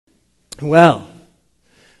Well,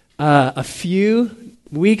 a few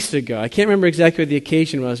weeks ago, I can't remember exactly what the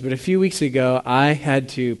occasion was, but a few weeks ago, I had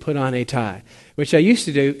to put on a tie, which I used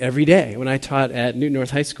to do every day when I taught at Newton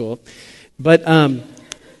North High School. But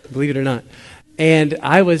believe it or not. And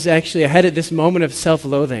I had this moment of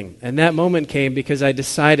self-loathing. And that moment came because I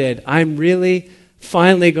decided I'm really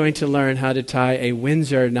finally going to learn how to tie a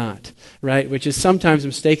Windsor knot, right? Which is sometimes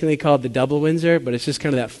mistakenly called the double Windsor, but it's just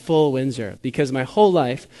kind of that full Windsor. Because my whole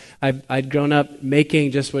life, I'd grown up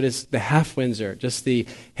making just what is the half Windsor, just the,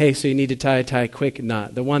 hey, so you need to tie a tie quick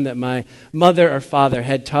knot, the one that my mother or father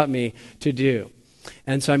had taught me to do.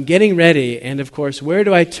 And so I'm getting ready, and of course, where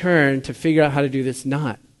do I turn to figure out how to do this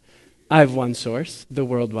knot? I have one source, the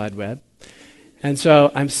World Wide Web. And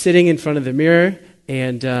so I'm sitting in front of the mirror,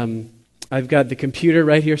 and I've got the computer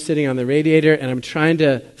right here sitting on the radiator, and I'm trying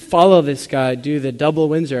to follow this guy do the double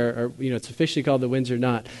Windsor, or it's officially called the Windsor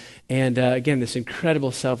knot. And again, this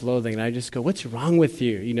incredible self-loathing. And I just go, what's wrong with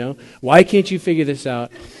you? Why can't you figure this out?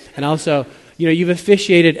 And also, you've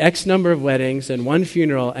officiated X number of weddings and one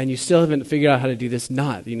funeral, and you still haven't figured out how to do this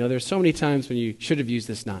knot. There's so many times when you should have used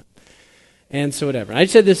this knot. And so whatever. I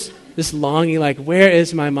just had this longing, like, where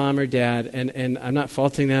is my mom or dad? And I'm not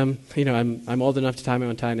faulting them. I'm old enough to tie my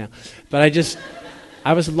own tie now. But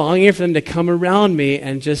I was longing for them to come around me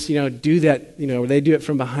and just, do that, where they do it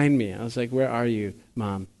from behind me. I was like, where are you,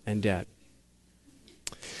 Mom and Dad?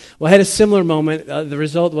 Well, I had a similar moment. The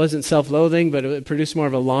result wasn't self-loathing, but it produced more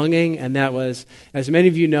of a longing, and that was, as many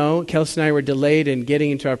of you know, Kelsey and I were delayed in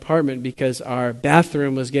getting into our apartment because our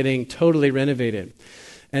bathroom was getting totally renovated.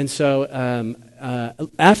 And so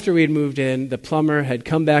after we had moved in, the plumber had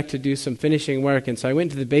come back to do some finishing work, and so I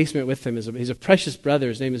went to the basement with him. He's a precious brother.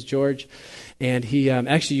 His name is George, and he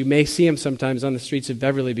actually, you may see him sometimes on the streets of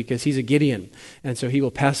Beverly because he's a Gideon, and so he will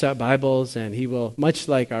pass out Bibles, and he will, much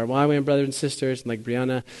like our YWAM brothers and sisters, and like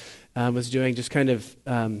Brianna was doing, just kind of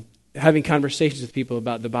having conversations with people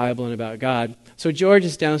about the Bible and about God. So George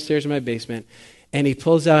is downstairs in my basement, and he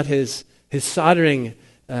pulls out his soldering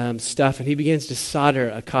stuff, and he begins to solder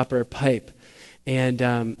a copper pipe. And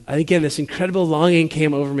again, this incredible longing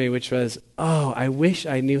came over me, which was, I wish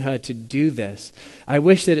I knew how to do this. I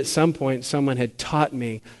wish that at some point someone had taught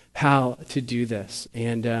me how to do this.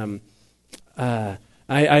 And I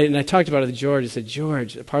talked about it with George. I said,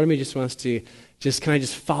 George, part of me just wants to can I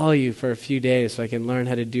just follow you for a few days so I can learn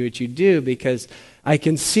how to do what you do? Because I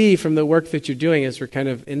can see from the work that you're doing, as we're kind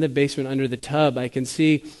of in the basement under the tub, I can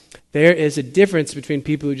see there is a difference between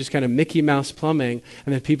people who just kind of Mickey Mouse plumbing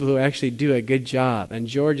and then people who actually do a good job. And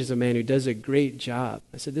George is a man who does a great job.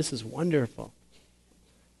 I said, this is wonderful.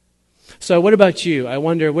 So what about you? I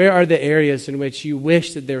wonder, where are the areas in which you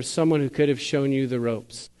wish that there was someone who could have shown you the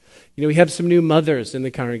ropes? We have some new mothers in the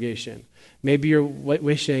congregation. Maybe you're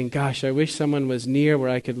wishing, gosh, I wish someone was near where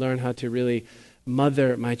I could learn how to really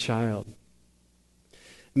mother my child.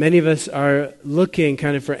 Many of us are looking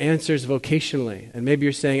kind of for answers vocationally. And maybe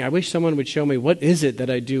you're saying, I wish someone would show me, what is it that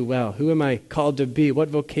I do well? Who am I called to be? What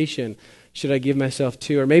vocation should I give myself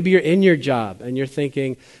to? Or maybe you're in your job and you're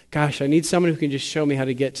thinking, gosh, I need someone who can just show me how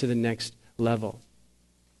to get to the next level.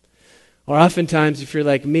 Or oftentimes, if you're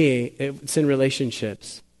like me, it's in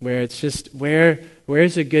relationships, where it's just,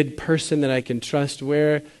 where's a good person that I can trust?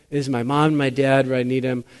 Where is my mom and my dad where I need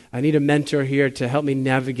them? I need a mentor here to help me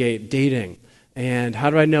navigate dating. And how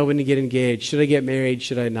do I know when to get engaged? Should I get married?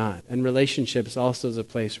 Should I not? And relationships also is a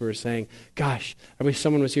place where we're saying, gosh, I wish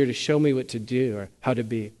someone was here to show me what to do or how to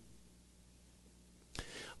be.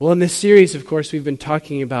 Well, in this series, of course, we've been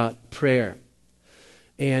talking about prayer.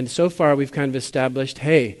 And so far, we've kind of established,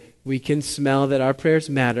 hey, we can smell that our prayers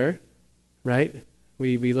matter, right?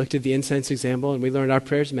 We looked at the incense example, and we learned our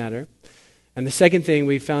prayers matter. And the second thing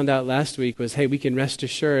we found out last week was, hey, we can rest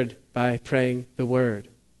assured by praying the Word.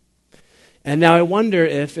 And now I wonder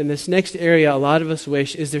if in this next area, a lot of us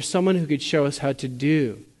wish, is there someone who could show us how to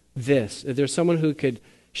do this? Is there someone who could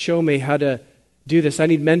show me how to do this? I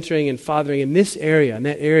need mentoring and fathering in this area. And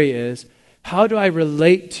that area is, how do I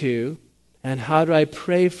relate to and how do I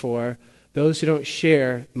pray for those who don't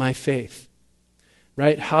share my faith?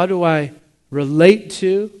 Right? How do I relate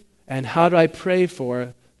to and how do I pray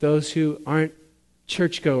for those who aren't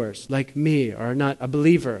churchgoers like me, or not a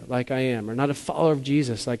believer like I am, or not a follower of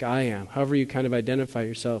Jesus like I am, however you kind of identify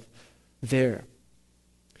yourself there.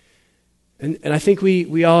 And I think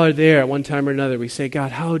we all are there at one time or another. We say,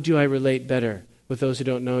 God, how do I relate better with those who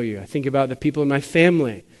don't know you? I think about the people in my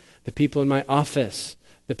family, the people in my office,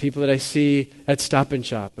 the people that I see at Stop and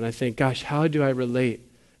Shop, and I think, gosh, how do I relate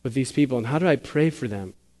with these people, and how do I pray for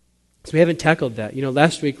them? So we haven't tackled that.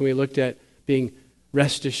 Last week when we looked at being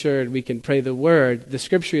rest assured we can pray the word. The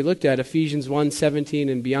scripture we looked at, Ephesians 1:17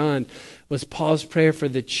 and beyond, was Paul's prayer for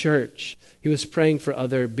the church. He was praying for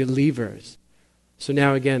other believers. So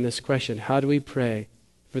now again, this question, how do we pray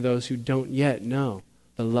for those who don't yet know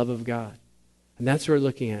the love of God? And that's what we're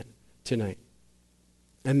looking at tonight.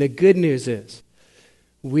 And the good news is,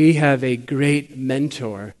 we have a great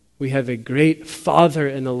mentor. We have a great father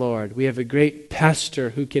in the Lord. We have a great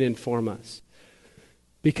pastor who can inform us.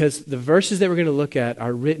 Because the verses that we're going to look at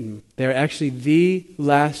are written. They're actually the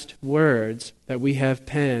last words that we have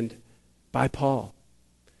penned by Paul.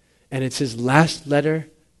 And it's his last letter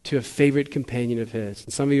to a favorite companion of his.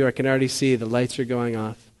 And some of you can already see the lights are going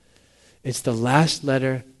off. It's the last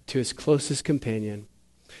letter to his closest companion.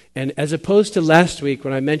 And as opposed to last week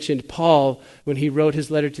when I mentioned Paul, when he wrote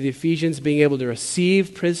his letter to the Ephesians, being able to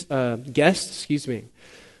receive guests, he's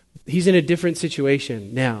in a different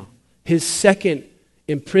situation now. His second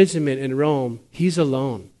imprisonment in Rome, he's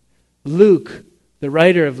alone. Luke, the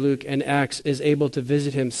writer of Luke and Acts, is able to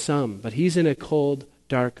visit him some, but he's in a cold,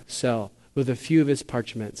 dark cell with a few of his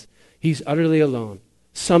parchments. He's utterly alone,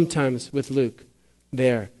 sometimes with Luke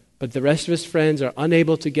there, but the rest of his friends are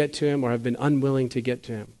unable to get to him or have been unwilling to get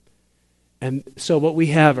to him. And so what we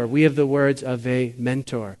have the words of a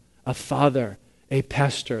mentor, a father, a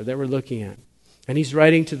pastor that we're looking at. And he's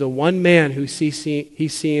writing to the one man who he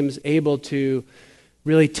seems able to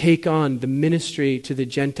really take on the ministry to the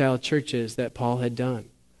Gentile churches that Paul had done.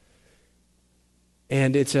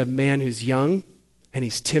 And it's a man who's young, and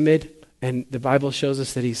he's timid, and the Bible shows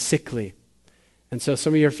us that he's sickly. And so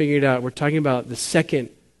some of you are figuring it out. We're talking about the second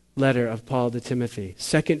letter of Paul to Timothy.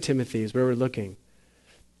 2 Timothy is where we're looking.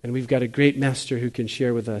 And we've got a great master who can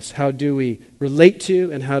share with us. How do we relate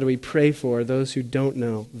to and how do we pray for those who don't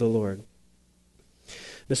know the Lord?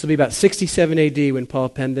 This will be about 67 AD when Paul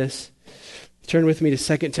penned this. Turn with me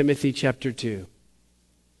to 2 Timothy chapter 2.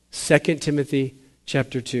 2 Timothy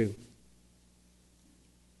chapter 2.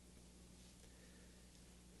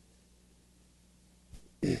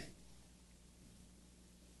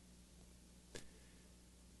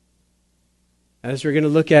 As we're going to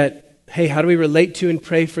look at, hey, how do we relate to and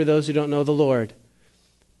pray for those who don't know the Lord?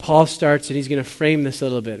 Paul starts and he's going to frame this a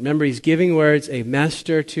little bit. Remember, he's giving words, a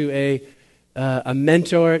master to a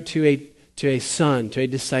mentor to a son, to a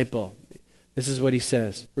disciple. This is what he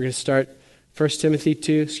says. We're going to start 2 Timothy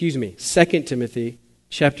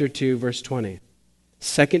chapter 2, verse 20.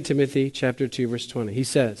 2 Timothy chapter 2, verse 20. He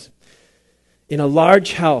says, "In a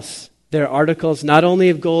large house there are articles not only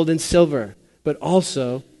of gold and silver, but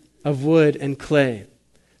also of wood and clay.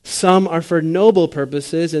 Some are for noble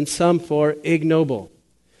purposes and some for ignoble.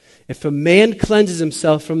 If a man cleanses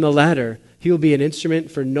himself from the latter, he will be an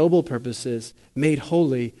instrument for noble purposes, made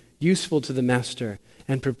holy, useful to the master,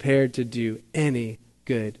 and prepared to do any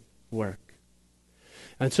good work."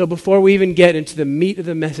 And so before we even get into the meat of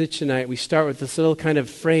the message tonight, we start with this little kind of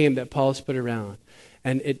frame that Paul's put around.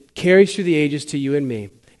 And it carries through the ages to you and me.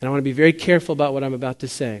 And I want to be very careful about what I'm about to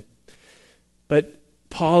say. But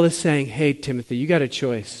Paul is saying, hey, Timothy, you got a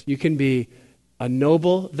choice. You can be a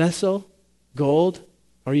noble vessel, gold,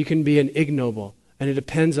 or you can be an ignoble. And it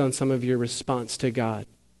depends on some of your response to God.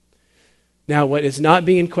 Now, what is not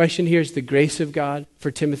being questioned here is the grace of God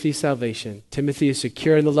for Timothy's salvation. Timothy is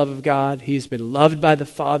secure in the love of God. He's been loved by the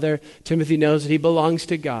Father. Timothy knows that he belongs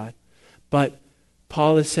to God. But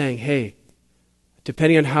Paul is saying, hey,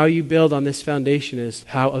 depending on how you build on this foundation is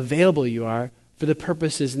how available you are for the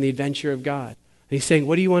purposes and the adventure of God. And he's saying,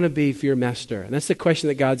 what do you want to be for your master? And that's the question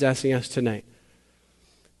that God's asking us tonight.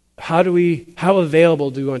 How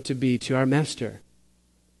available do we want to be to our master?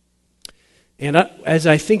 And as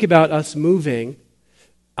I think about us moving,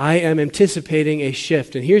 I am anticipating a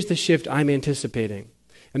shift. And here's the shift I'm anticipating.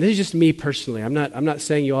 And this is just me personally. I'm not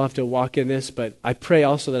saying you all have to walk in this, but I pray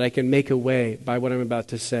also that I can make a way by what I'm about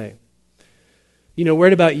to say. You know, we're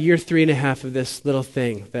at about year 3.5 of this little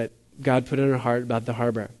thing that God put in our heart about the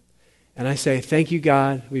harbor. And I say, thank you,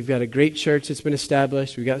 God. We've got a great church that's been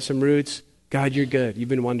established. We've got some roots. God, you're good. You've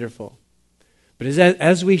been wonderful. But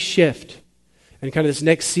as we shift, and kind of this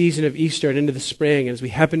next season of Easter and into the spring, as we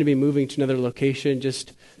happen to be moving to another location,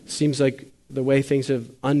 just seems like the way things have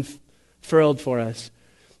unfurled for us.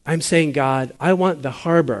 I'm saying, God, I want the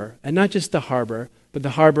harbor, and not just the harbor, but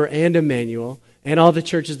the harbor and Emmanuel, and all the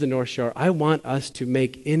churches of the North Shore. I want us to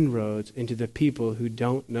make inroads into the people who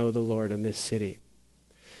don't know the Lord in this city.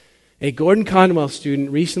 A Gordon Conwell student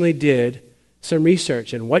recently did some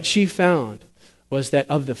research, and what she found was that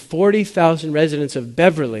of the 40,000 residents of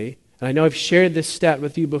Beverly, and I know I've shared this stat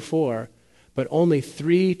with you before, but only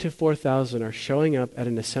 3,000 to 4,000 are showing up at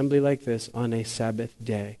an assembly like this on a Sabbath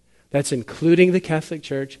day. That's including the Catholic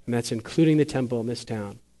Church, and that's including the temple in this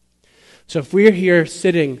town. So if we're here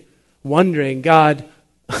sitting wondering, God,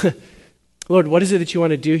 Lord, what is it that you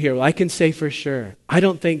want to do here? Well, I can say for sure, I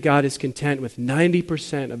don't think God is content with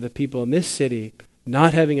 90% of the people in this city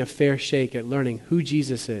not having a fair shake at learning who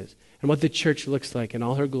Jesus is and what the church looks like in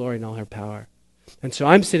all her glory and all her power. And so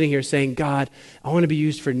I'm sitting here saying, God, I want to be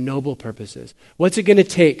used for noble purposes. What's it going to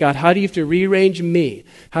take? God, how do you have to rearrange me?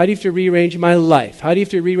 How do you have to rearrange my life? How do you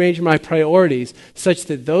have to rearrange my priorities such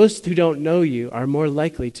that those who don't know you are more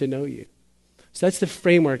likely to know you? So that's the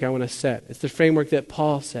framework I want to set. It's the framework that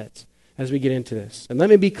Paul sets as we get into this. And let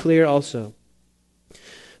me be clear also.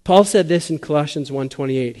 Paul said this in Colossians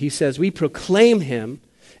 1:28. He says, we proclaim him,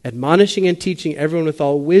 admonishing and teaching everyone with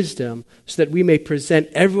all wisdom, so that we may present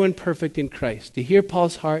everyone perfect in Christ. Do you hear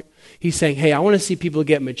Paul's heart? He's saying, hey, I want to see people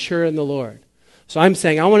get mature in the Lord. So I'm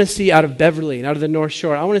saying, I want to see out of Beverly and out of the North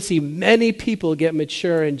Shore, I want to see many people get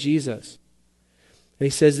mature in Jesus. And he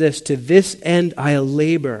says this, to this end I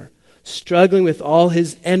labor, struggling with all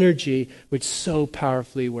his energy, which so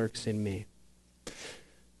powerfully works in me.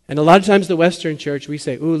 And a lot of times the Western church, we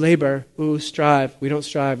say, ooh, labor, ooh, strive. We don't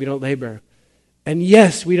strive, we don't labor. And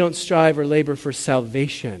yes, we don't strive or labor for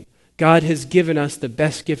salvation. God has given us the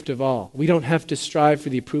best gift of all. We don't have to strive for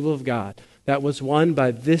the approval of God. That was won by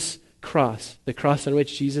this cross, the cross on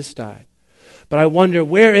which Jesus died. But I wonder,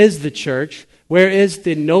 where is the church? Where is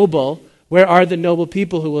the noble? Where are the noble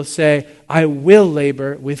people who will say, I will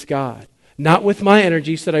labor with God? Not with my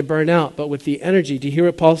energy so that I burn out, but with the energy. Do you hear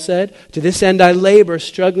what Paul said? To this end I labor,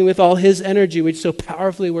 struggling with all his energy, which so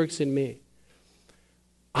powerfully works in me.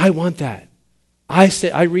 I want that.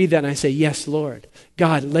 I read that and I say, yes, Lord.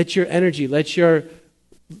 God, let your energy, Lord,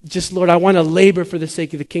 I want to labor for the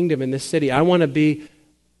sake of the kingdom in this city. I want to be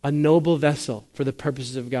a noble vessel for the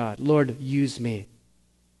purposes of God. Lord, use me.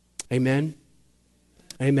 Amen?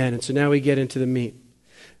 Amen. And so now we get into the meat.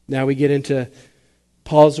 Now we get into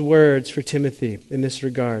Paul's words for Timothy in this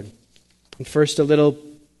regard. And first, a little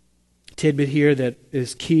tidbit here that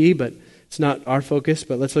is key, but it's not our focus,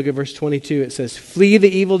 but let's look at verse 22. It says, flee the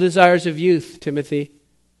evil desires of youth, Timothy.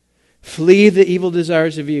 Flee the evil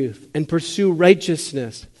desires of youth and pursue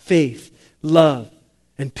righteousness, faith, love,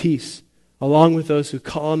 and peace, along with those who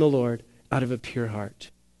call on the Lord out of a pure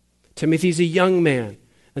heart. Timothy's a young man.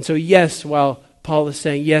 And so yes, while Paul is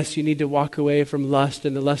saying, yes, you need to walk away from lust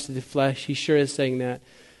and the lust of the flesh, he sure is saying that.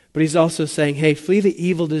 But he's also saying, hey, flee the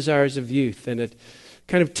evil desires of youth. And a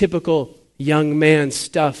kind of typical young man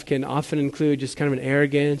stuff can often include just kind of an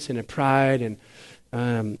arrogance and a pride.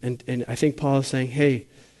 And I think Paul is saying, hey,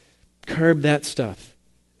 curb that stuff.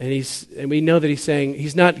 And we know that he's saying,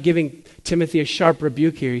 he's not giving Timothy a sharp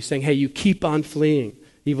rebuke here. He's saying, hey, you keep on fleeing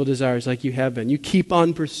evil desires like you have been. You keep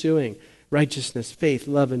on pursuing righteousness, faith,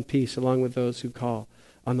 love, and peace, along with those who call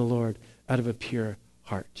on the Lord out of a pure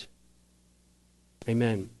heart.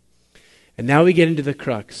 Amen. And now we get into the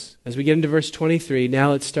crux. As we get into verse 23,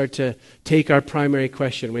 now let's start to take our primary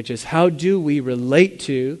question, which is how do we relate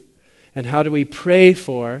to and how do we pray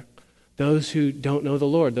for those who don't know the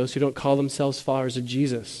Lord, those who don't call themselves followers of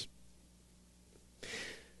Jesus?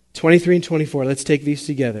 23 and 24, let's take these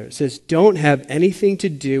together. It says, don't have anything to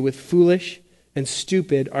do with foolish and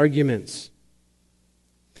stupid arguments,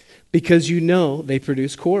 because you know they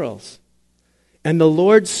produce quarrels. And the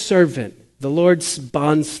Lord's servant, the Lord's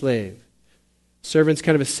bondslave, servant's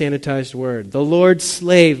kind of a sanitized word. The Lord's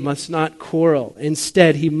slave must not quarrel.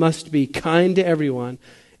 Instead, he must be kind to everyone,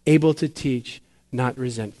 able to teach, not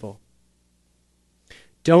resentful.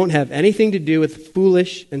 Don't have anything to do with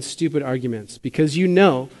foolish and stupid arguments, because you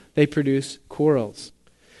know they produce quarrels.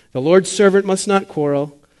 The Lord's servant must not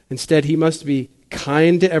quarrel. Instead, he must be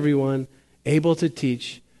kind to everyone, able to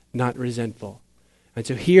teach, not resentful. And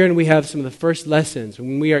so here we have some of the first lessons.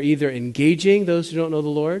 When we are either engaging those who don't know the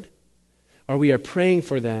Lord, or we are praying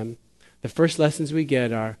for them, the first lessons we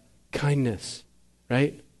get are kindness,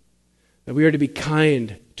 right? That we are to be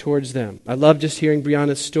kind towards them. I love just hearing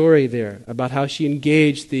Brianna's story there about how she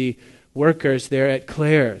engaged the workers there at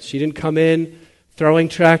Claire's. She didn't come in throwing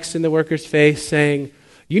tracts in the workers' face saying,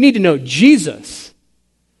 you need to know Jesus.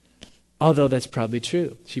 Although that's probably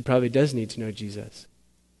true. She probably does need to know Jesus.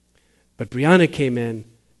 But Brianna came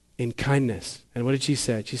in kindness. And what did she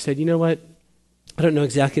say? She said, you know what? I don't know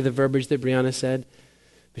exactly the verbiage that Brianna said,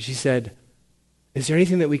 but she said, is there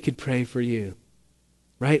anything that we could pray for you?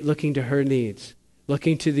 Right? Looking to her needs,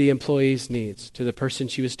 looking to the employee's needs, to the person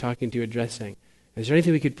she was talking to, addressing. Is there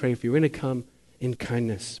anything we could pray for you? We're going to come in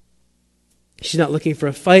kindness. She's not looking for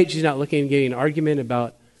a fight. She's not looking to get an argument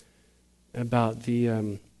about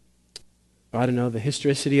the the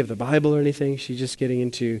historicity of the Bible or anything. She's just getting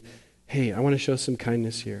into, hey, I want to show some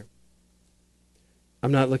kindness here.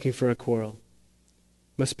 I'm not looking for a quarrel.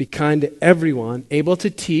 Must be kind to everyone, able to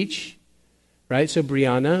teach, right? So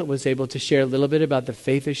Brianna was able to share a little bit about the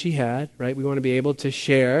faith that she had, right? We want to be able to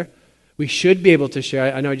share. We should be able to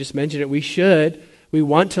share. I know I just mentioned it. We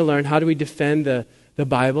want to learn how do we defend the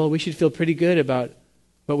Bible. We should feel pretty good about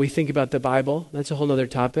what we think about the Bible. That's a whole other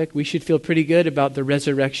topic. We should feel pretty good about the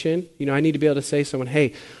resurrection. I need to be able to say to someone,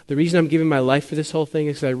 hey, the reason I'm giving my life for this whole thing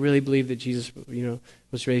is because I really believe that Jesus,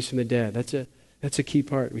 was raised from the dead. That's a key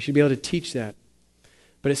part. We should be able to teach that.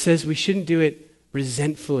 But it says we shouldn't do it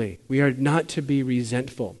resentfully. We are not to be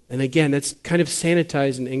resentful. And again, that's kind of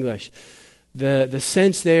sanitized in English. The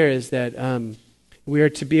sense there is that we are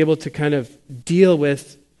to be able to kind of deal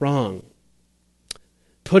with wrong,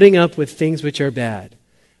 putting up with things which are bad.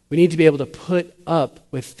 We need to be able to put up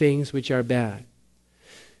with things which are bad.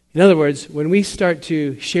 In other words, when we start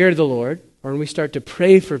to share the Lord, or when we start to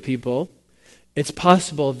pray for people, it's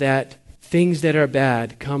possible that things that are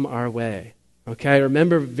bad come our way. Okay, I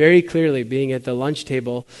remember very clearly being at the lunch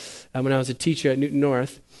table when I was a teacher at Newton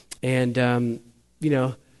North, and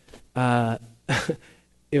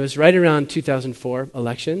it was right around 2004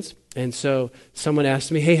 elections, and so someone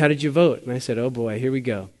asked me, hey, how did you vote? And I said, oh boy, here we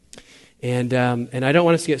go. And I don't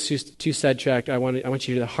want us to get too sidetracked. I want you to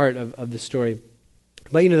hear the heart of the story.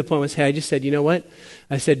 But the point was, hey, I just said, you know what?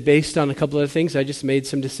 I said, based on a couple of things, I just made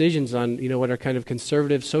some decisions on, what are kind of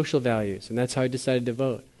conservative social values, and that's how I decided to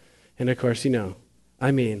vote. And of course, I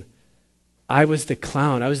was the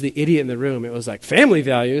clown. I was the idiot in the room. It was like, family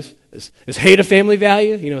values? Is hate a family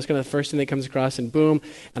value? It's kind of the first thing that comes across, and boom.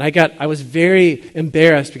 And I was very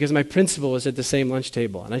embarrassed because my principal was at the same lunch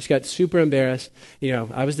table. And I just got super embarrassed.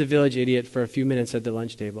 I was the village idiot for a few minutes at the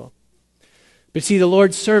lunch table. But see, the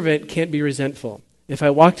Lord's servant can't be resentful. If I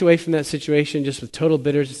walked away from that situation just with total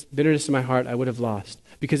bitterness in my heart, I would have lost.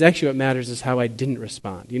 Because actually what matters is how I didn't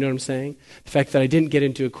respond. You know what I'm saying? The fact that I didn't get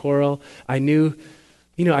into a quarrel. I knew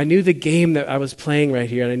the game that I was playing right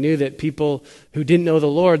here, and I knew that people who didn't know the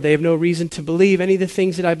Lord, they have no reason to believe any of the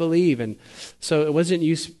things that I believe, and so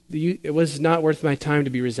it was not worth my time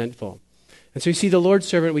to be resentful. And so you see, the Lord's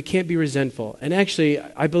servant, we can't be resentful. And actually,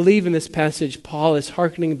 I believe in this passage, Paul is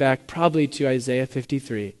hearkening back probably to Isaiah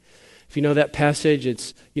 53. If you know that passage,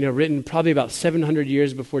 it's written probably about 700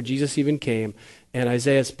 years before Jesus even came, and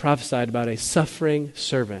Isaiah's prophesied about a suffering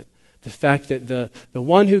servant. The fact that the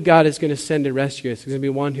one who God is going to send to rescue us is going to be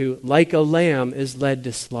one who, like a lamb, is led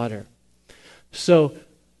to slaughter. So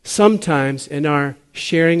sometimes in our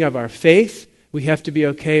sharing of our faith, we have to be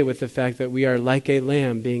okay with the fact that we are like a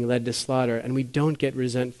lamb being led to slaughter, and we don't get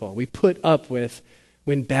resentful. We put up with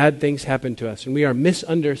when bad things happen to us, and we are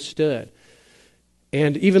misunderstood.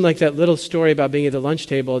 And even like that little story about being at the lunch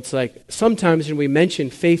table, it's like sometimes when we mention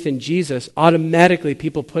faith in Jesus, automatically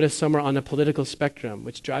people put us somewhere on a political spectrum,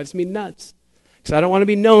 which drives me nuts. Because I don't want to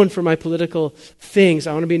be known for my political things.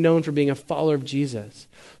 I want to be known for being a follower of Jesus.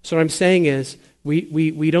 So what I'm saying is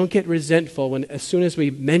we don't get resentful when as soon as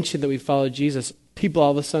we mention that we follow Jesus, people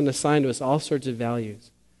all of a sudden assign to us all sorts of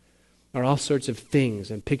values or all sorts of things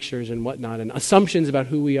and pictures and whatnot and assumptions about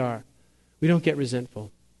who we are. We don't get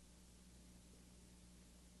resentful.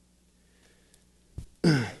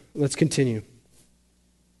 Let's continue.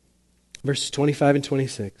 Verses 25 and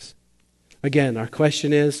 26. Again, our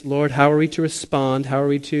question is, Lord, how are we to respond? How are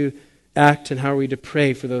we to act? And how are we to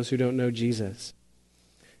pray for those who don't know Jesus?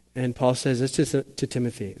 And Paul says this to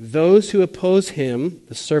Timothy. Those who oppose him,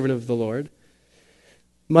 the servant of the Lord,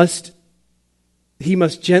 he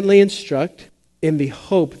must gently instruct in the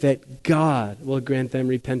hope that God will grant them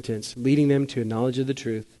repentance, leading them to a knowledge of the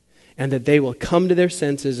truth, and that they will come to their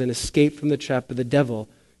senses and escape from the trap of the devil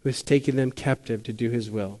who has taken them captive to do his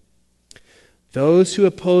will. Those who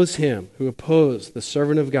oppose him, who oppose the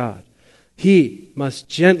servant of God, he must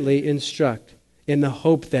gently instruct in the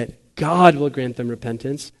hope that God will grant them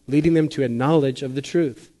repentance, leading them to a knowledge of the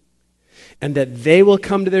truth, and that they will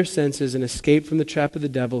come to their senses and escape from the trap of the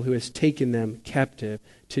devil who has taken them captive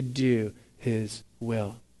to do his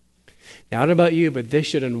will. Now, I don't know about you, but this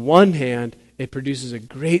should, on one hand, it produces a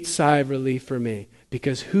great sigh of relief for me.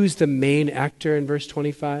 Because who's the main actor in verse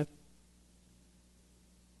 25?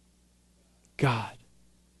 God.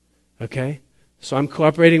 Okay? So I'm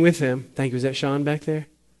cooperating with him. Thank you. Was that Sean back there?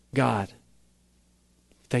 God.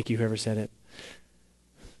 Thank you, whoever said it.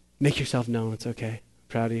 Make yourself known. It's okay. I'm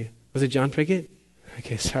proud of you. Was it John Prickett?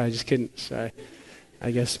 Okay, sorry. I just couldn't. Sorry.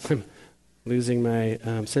 I guess I'm losing my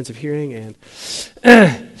sense of hearing. And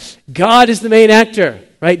God is the main actor.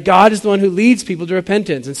 Right? God is the one who leads people to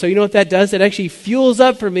repentance. And so you know what that does? That actually fuels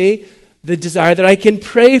up for me the desire that I can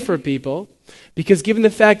pray for people. Because given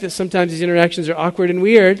the fact that sometimes these interactions are awkward and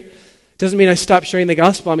weird, Doesn't mean I stop sharing the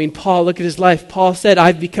gospel. I mean, Paul, look at his life. Paul said,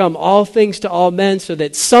 I've become all things to all men so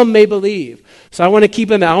that some may believe. So I want to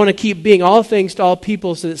keep him. I want to keep being all things to all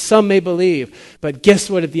people so that some may believe. But guess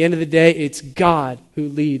what? At the end of the day, it's God who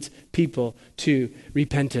leads people to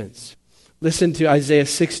repentance. Listen to Isaiah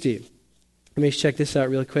 60. Let me check this out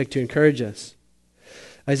real quick to encourage us.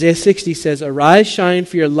 Isaiah 60 says, Arise, shine,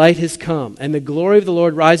 for your light has come, and the glory of the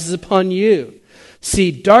Lord rises upon you.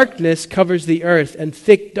 See, darkness covers the earth, and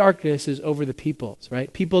thick darkness is over the peoples,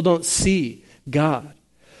 right? People don't see God.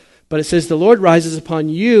 But it says, the Lord rises upon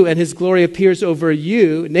you, and his glory appears over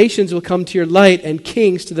you. Nations will come to your light, and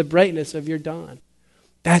kings to the brightness of your dawn.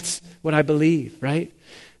 That's what I believe, right?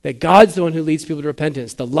 That God's the one who leads people to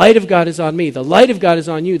repentance. The light of God is on me. The light of God is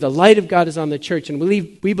on you. The light of God is on the church. And we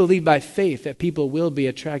believe by faith that people will be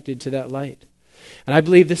attracted to that light. And I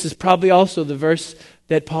believe this is probably also the verse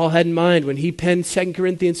that Paul had in mind when he penned 2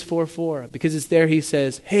 Corinthians 4:4, because it's there he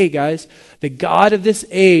says, hey guys, the God of this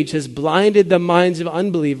age has blinded the minds of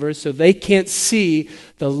unbelievers so they can't see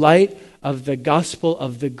the light of the gospel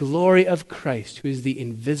of the glory of Christ, who is the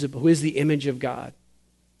invisible, who is the image of God,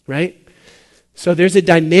 right? So there's a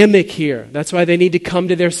dynamic here. That's why they need to come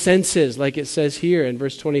to their senses, like it says here in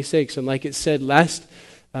verse 26, and like it said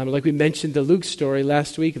like we mentioned the Luke story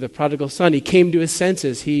last week, the prodigal son. He came to his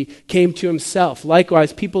senses. He came to himself.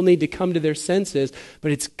 Likewise, people need to come to their senses,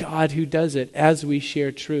 but it's God who does it as we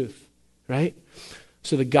share truth, right?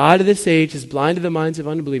 So the God of this age has blinded the minds of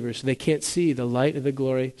unbelievers so they can't see the light of the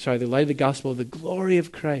light of the gospel of the glory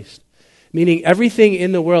of Christ. Meaning everything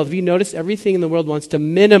in the world, have you noticed everything in the world wants to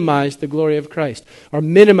minimize the glory of Christ or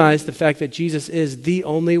minimize the fact that Jesus is the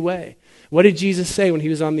only way. What did Jesus say when he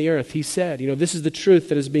was on the earth? He said, this is the truth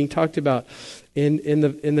that is being talked about in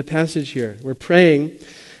the passage here. We're praying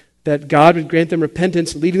that God would grant them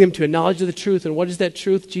repentance, leading them to a knowledge of the truth. And what is that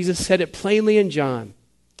truth? Jesus said it plainly in John.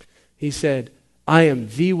 He said, I am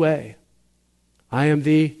the way, I am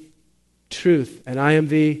the truth, and I am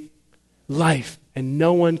the life. And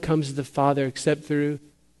no one comes to the Father except through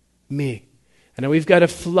me. And now we've got a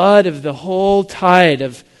flood of the whole tide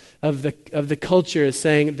of the culture is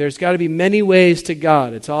saying there's got to be many ways to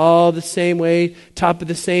God. It's all the same way, top of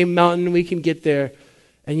the same mountain, we can get there.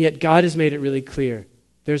 And yet God has made it really clear.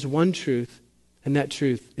 There's one truth, and that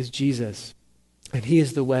truth is Jesus. And he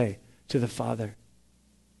is the way to the Father.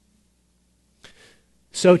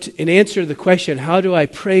 So in answer to the question, how do I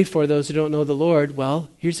pray for those who don't know the Lord? Well,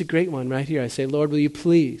 here's a great one right here. I say, Lord, will you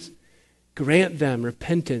please grant them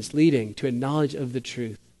repentance leading to a knowledge of the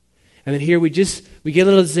truth. And then here we get a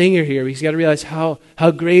little zinger here. We've got to realize how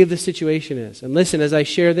grave the situation is. And listen, as I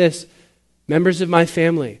share this, members of my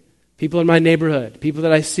family, people in my neighborhood, people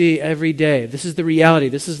that I see every day, this is the reality.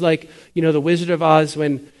 This is like, the Wizard of Oz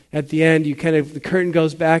when at the end the curtain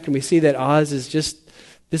goes back and we see that Oz is just,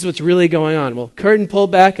 this is what's really going on. Well, curtain pulled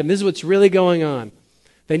back and this is what's really going on.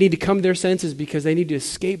 They need to come to their senses because they need to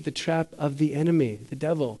escape the trap of the enemy, the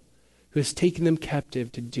devil, who has taken them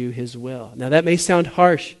captive to do his will. Now that may sound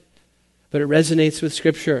harsh, but it resonates with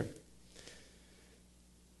Scripture.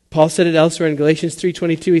 Paul said it elsewhere in Galatians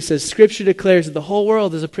 3:22. He says, Scripture declares that the whole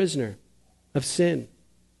world is a prisoner of sin.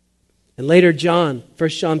 And later, 1 John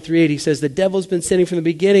 3:8, he says, the devil's been sinning from the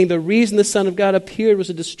beginning. The reason the Son of God appeared was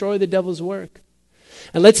to destroy the devil's work.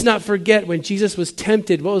 And let's not forget when Jesus was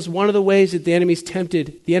tempted, what was one of the ways that the enemy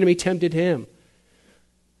tempted him?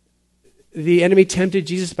 The enemy tempted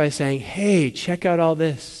Jesus by saying, hey, check out all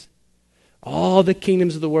this. All the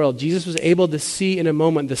kingdoms of the world. Jesus was able to see in a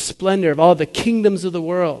moment the splendor of all the kingdoms of the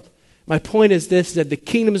world. My point is this, that the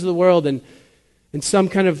kingdoms of the world, and in some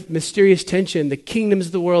kind of mysterious tension, the kingdoms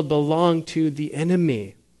of the world belong to the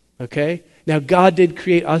enemy. Okay? Now God did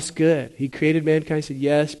create us good. He created mankind. He said,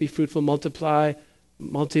 yes, be fruitful, multiply,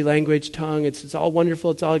 multi-language tongue. It's all wonderful.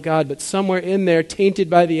 It's all God. But somewhere in there, tainted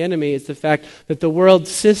by the enemy, is the fact that the world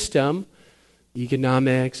system,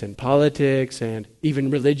 economics and politics and even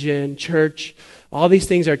religion, church, all these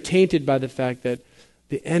things are tainted by the fact that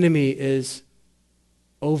the enemy is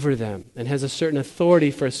over them and has a certain authority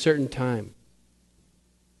for a certain time.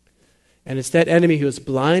 And it's that enemy who has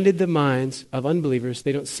blinded the minds of unbelievers.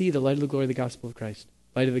 They don't see the light of the glory of the gospel of Christ.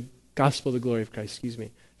 Light of the gospel of the glory of Christ,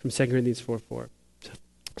 from 2 Corinthians 4:4.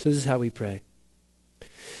 So this is how we pray.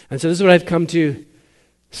 And so this is what I've come to.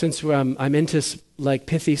 Since I'm into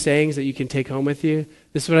pithy sayings that you can take home with you,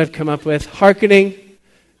 this is what I've come up with, hearkening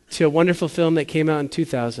to a wonderful film that came out in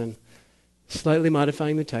 2000, slightly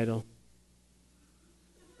modifying the title.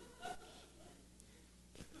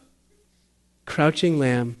 Crouching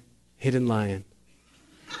Lamb, Hidden Lion.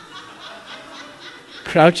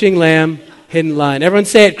 Crouching Lamb, Hidden Lion. Everyone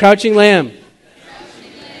say it, Crouching Lamb.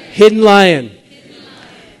 Crouching Lamb. Hidden Lion.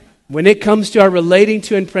 When it comes to our relating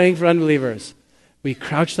to and praying for unbelievers, we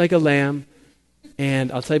crouch like a lamb,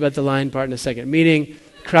 and I'll tell you about the lion part in a second. Meaning,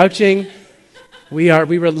 crouching, we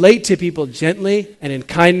relate to people gently and in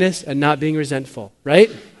kindness and not being resentful, right?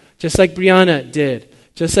 Just like Brianna did.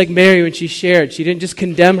 Just like Mary when she shared. She didn't just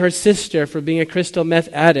condemn her sister for being a crystal meth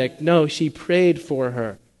addict. No, she prayed for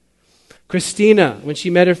her. Christina, when she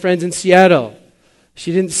met her friends in Seattle,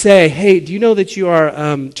 she didn't say, hey, do you know that you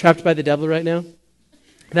are trapped by the devil right now?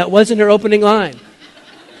 That wasn't her opening line.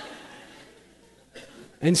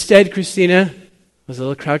 Instead, Christina was a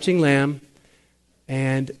little crouching lamb,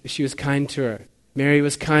 and she was kind to her. Mary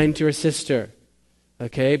was kind to her sister.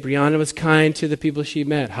 Okay, Brianna was kind to the people she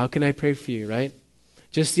met. How can I pray for you, right?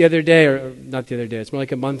 Just the other day, or not the other day, it's more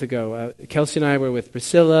like a month ago, Kelsey and I were with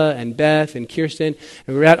Priscilla and Beth and Kirsten,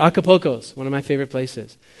 and we were at Acapulco's, one of my favorite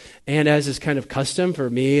places. And as is kind of custom for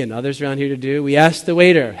me and others around here to do, we asked the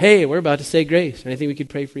waiter, hey, we're about to say grace, and I think we could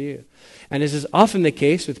pray for you. And this is often the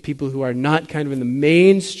case with people who are not kind of in the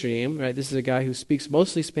mainstream, right? This is a guy who speaks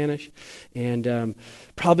mostly Spanish and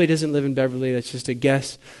probably doesn't live in Beverly. That's just a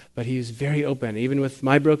guess. But he was very open. Even with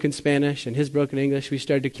my broken Spanish and his broken English, we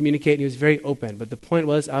started to communicate, and he was very open. But the point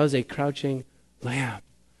was, I was a crouching lamb.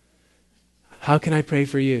 How can I pray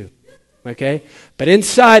for you? Okay? But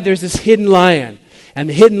inside, there's this hidden lion. And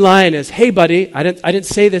the hidden lion is, hey, buddy, I didn't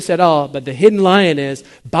say this at all, but the hidden lion is,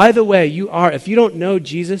 by the way, if you don't know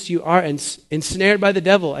Jesus, you are ensnared by the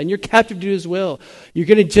devil, and you're captive to his will. You're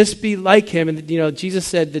going to just be like him. And, Jesus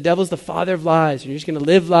said the devil's the father of lies, and you're just going to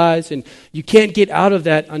live lies, and you can't get out of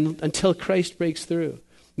that until Christ breaks through.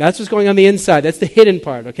 That's what's going on the inside. That's the hidden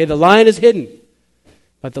part, okay? The lion is hidden,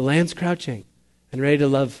 but the lamb's crouching and ready to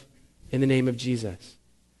love in the name of Jesus.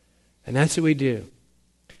 And that's what we do.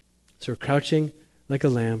 So we're crouching like a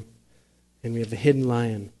lamb, and we have the hidden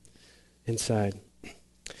lion inside.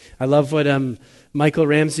 I love what Michael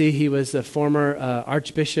Ramsey, he was the former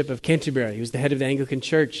Archbishop of Canterbury. He was the head of the Anglican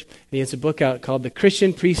Church, and he has a book out called The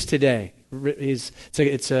Christian Priest Today.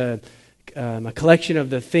 It's a collection of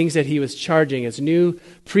the things that he was charging. As new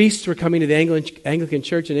priests were coming to the Anglican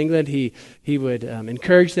Church in England, he would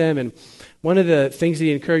encourage them, and one of the things that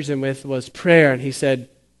he encouraged them with was prayer, and he said,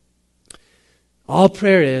 all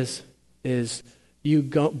prayer is you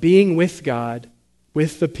being with God,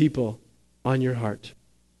 with the people on your heart.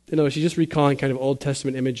 She's just recalling kind of Old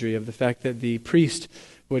Testament imagery of the fact that the priest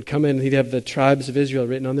would come in and he'd have the tribes of Israel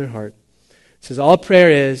written on their heart. It says all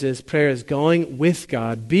prayer is going with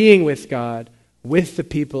God, being with God, with the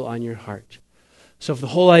people on your heart. So if the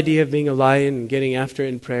whole idea of being a lion and getting after it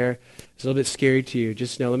in prayer is a little bit scary to you,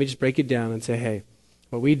 just know, let me just break it down and say, hey,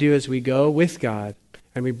 what we do is we go with God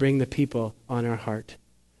and we bring the people on our heart.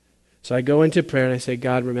 So I go into prayer and I say,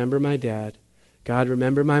 God, remember my dad. God,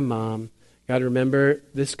 remember my mom. God, remember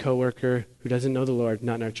this coworker who doesn't know the Lord.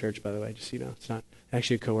 Not in our church, by the way, just so you know. It's not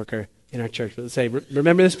actually a coworker in our church. But let's say,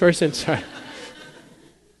 remember this person. Sorry.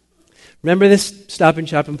 Remember this Stop and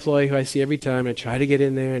Shop employee who I see every time. I try to get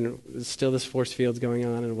in there and there's still this force field's going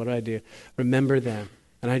on. And what do? Remember them.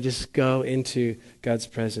 And I just go into God's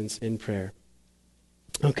presence in prayer.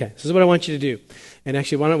 Okay, this is what I want you to do. And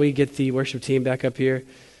actually, why don't we get the worship team back up here?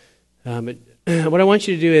 What I want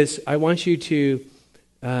you to do is I want you to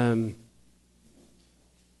I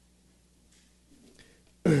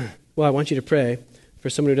want you to pray for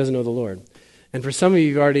someone who doesn't know the Lord. And for some of you,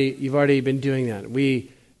 you've already been doing that. We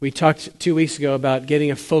talked 2 weeks ago about getting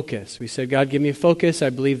a focus. We said, God, give me a focus. I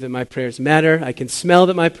believe that my prayers matter. I can smell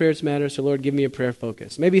that my prayers matter, so Lord, give me a prayer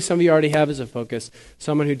focus. Maybe some of you already have as a focus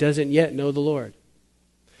someone who doesn't yet know the Lord.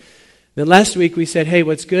 Then last week we said, hey,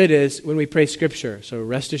 what's good is when we pray Scripture. So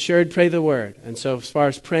rest assured, pray the Word. And so as far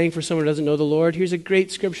as praying for someone who doesn't know the Lord, here's a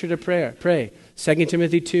great Scripture to pray. 2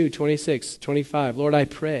 Timothy 2, 26, 25. Lord, I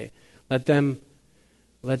pray. Let them,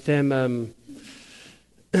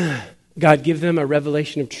 God, give them a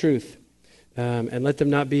revelation of truth. And let them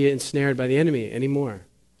not be ensnared by the enemy anymore.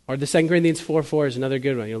 Or the 2 Corinthians 4:4 is another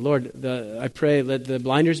good one. Lord, I pray, let the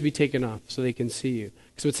blinders be taken off so they can see you.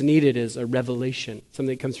 Because what's needed is a revelation,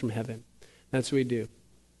 something that comes from heaven. That's what we do.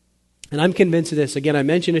 And I'm convinced of this. Again, I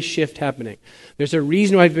mentioned a shift happening. There's a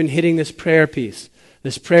reason why I've been hitting this prayer piece,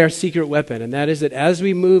 this prayer secret weapon, and that is that as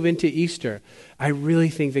we move into Easter, I really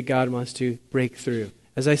think that God wants to break through.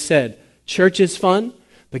 As I said, church is fun,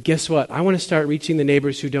 but guess what? I want to start reaching the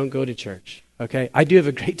neighbors who don't go to church. Okay, I do have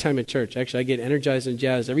a great time at church. Actually, I get energized and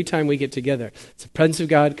jazzed every time we get together. The presence of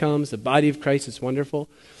God comes, the body of Christ, it's wonderful.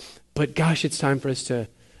 But gosh, it's time for us to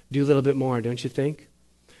do a little bit more, don't you think?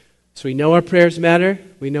 So we know our prayers matter.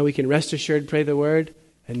 We know we can rest assured pray the Word.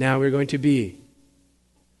 And now we're going to be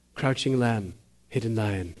crouching lamb, hidden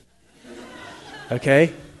lion.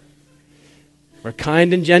 Okay? We're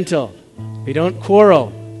kind and gentle. We don't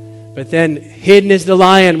quarrel. But then hidden is the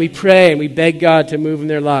lion. We pray and we beg God to move in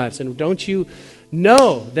their lives. And don't you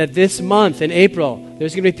know that this month in April,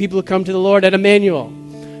 there's going to be people who come to the Lord at Emmanuel?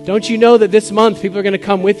 Don't you know that this month people are going to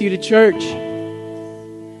come with you to church,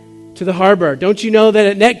 to the harbor? Don't you know that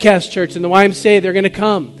at Netcast Church and the YMCA, they're going to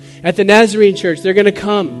come? At the Nazarene Church, they're going to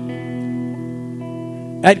come.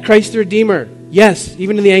 At Christ the Redeemer, yes,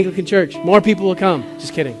 even in the Anglican Church, more people will come.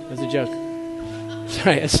 Just kidding, that's a joke.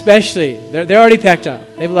 Sorry, especially, they're already packed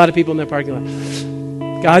up. They have a lot of people in their parking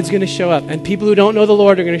lot. God's going to show up, and people who don't know the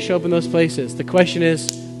Lord are going to show up in those places. The question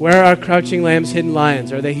is, where are crouching lambs, hidden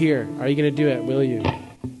lions? Are they here? Are you going to do it? Will you?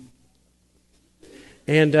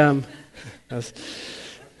 And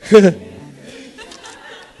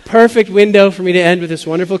perfect window for me to end with this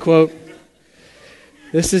wonderful quote.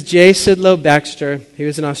 This is J. Sidlow Baxter. He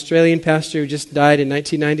was an Australian pastor who just died in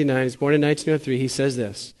 1999. He was born in 1903. He says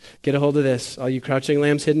this. Get a hold of this, all you crouching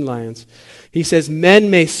lambs, hidden lions. He says, men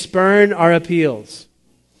may spurn our appeals.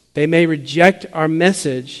 They may reject our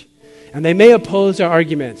message, and they may oppose our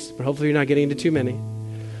arguments, but hopefully you're not getting into too many.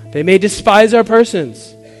 They may despise our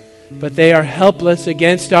persons, but they are helpless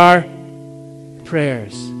against our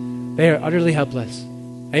prayers. They are utterly helpless.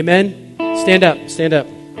 Amen? Stand up, stand up.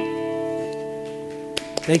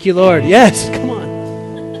 Thank you, Lord. Yes, come on.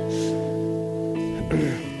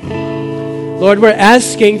 Lord, we're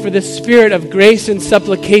asking for the spirit of grace and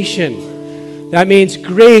supplication. That means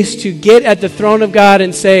grace to get at the throne of God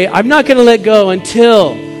and say, I'm not going to let go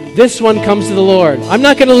until this one comes to the Lord. I'm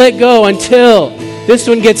not going to let go until this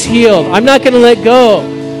one gets healed. I'm not going to let go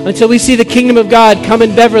until we see the kingdom of God come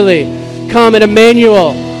in Beverly, come at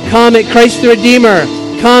Emmanuel, come at Christ the Redeemer,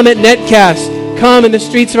 come at Netcast, come in the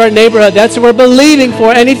streets of our neighborhood. That's what we're believing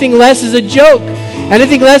for. Anything less is a joke.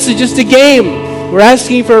 Anything less is just a game. We're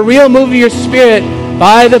asking for a real move of your Spirit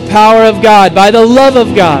by the power of God, by the love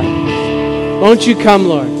of God. Won't you come,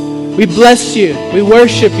 Lord? We bless you. We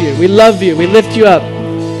worship you. We love you. We lift you up.